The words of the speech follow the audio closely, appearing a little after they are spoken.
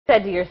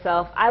said to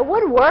yourself, I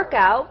would work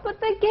out, but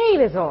the game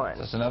is on.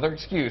 Just another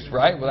excuse,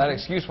 right? Well, that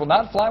excuse will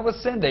not fly with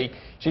Cindy.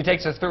 She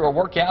takes us through a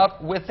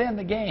workout within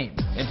the game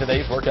in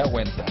today's Workout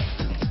Wednesday.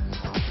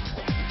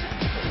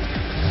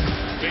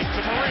 Over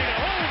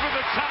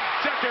the top,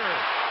 Decker.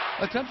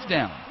 A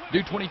touchdown.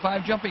 Do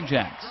 25 jumping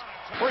jacks.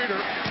 Prater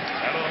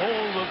had a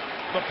hold of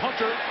the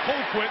punter,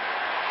 Colquitt,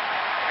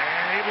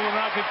 and able to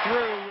knock it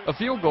through. A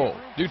field goal.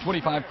 Do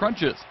 25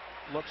 crunches.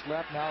 Looks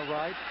left, now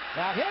right.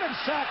 Now hit and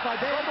sacked by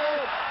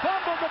Gameday.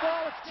 Fumble the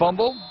ball.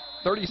 Fumble.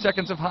 30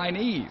 seconds of high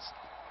knees.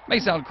 May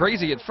sound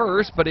crazy at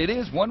first, but it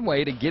is one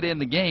way to get in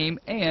the game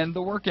and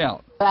the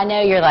workout. I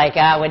know you're like,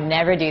 I would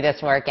never do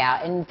this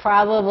workout, and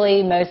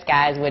probably most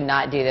guys would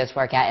not do this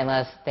workout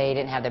unless they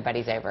didn't have their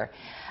buddies over.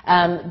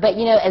 But,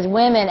 you know, as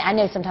women, I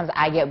know sometimes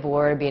I get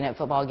bored being at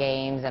football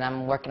games and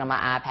I'm working on my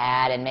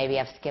iPad and maybe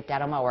I've skipped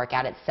out on my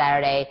workout. It's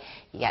Saturday,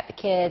 you got the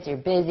kids, you're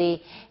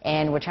busy,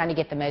 and we're trying to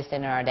get the most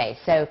in our day.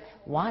 So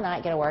why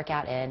not get a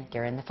workout in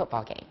during the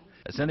football game?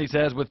 As Cindy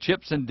says, with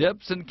chips and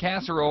dips and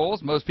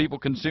casseroles, most people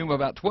consume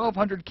about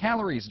 1,200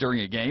 calories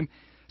during a game.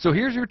 So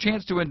here's your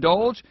chance to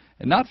indulge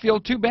and not feel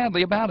too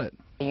badly about it.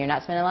 You're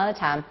not spending a lot of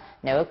time,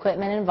 no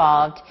equipment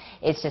involved.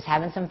 It's just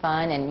having some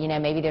fun, and, you know,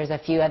 maybe there's a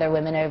few other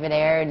women over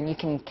there, and you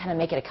can kind of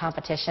make it a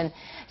competition.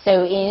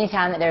 So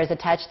anytime that there's a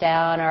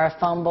touchdown or a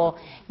fumble,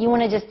 you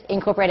want to just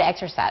incorporate an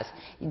exercise.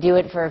 You do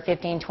it for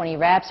 15, 20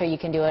 reps, or you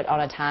can do it on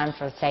a time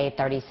for, say,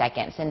 30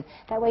 seconds. And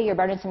that way you're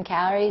burning some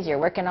calories, you're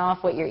working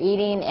off what you're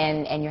eating,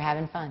 and you're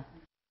having fun.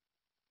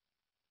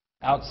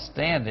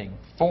 Outstanding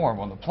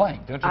form on the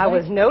plank, don't you think? I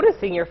was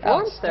noticing your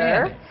form,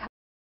 sir.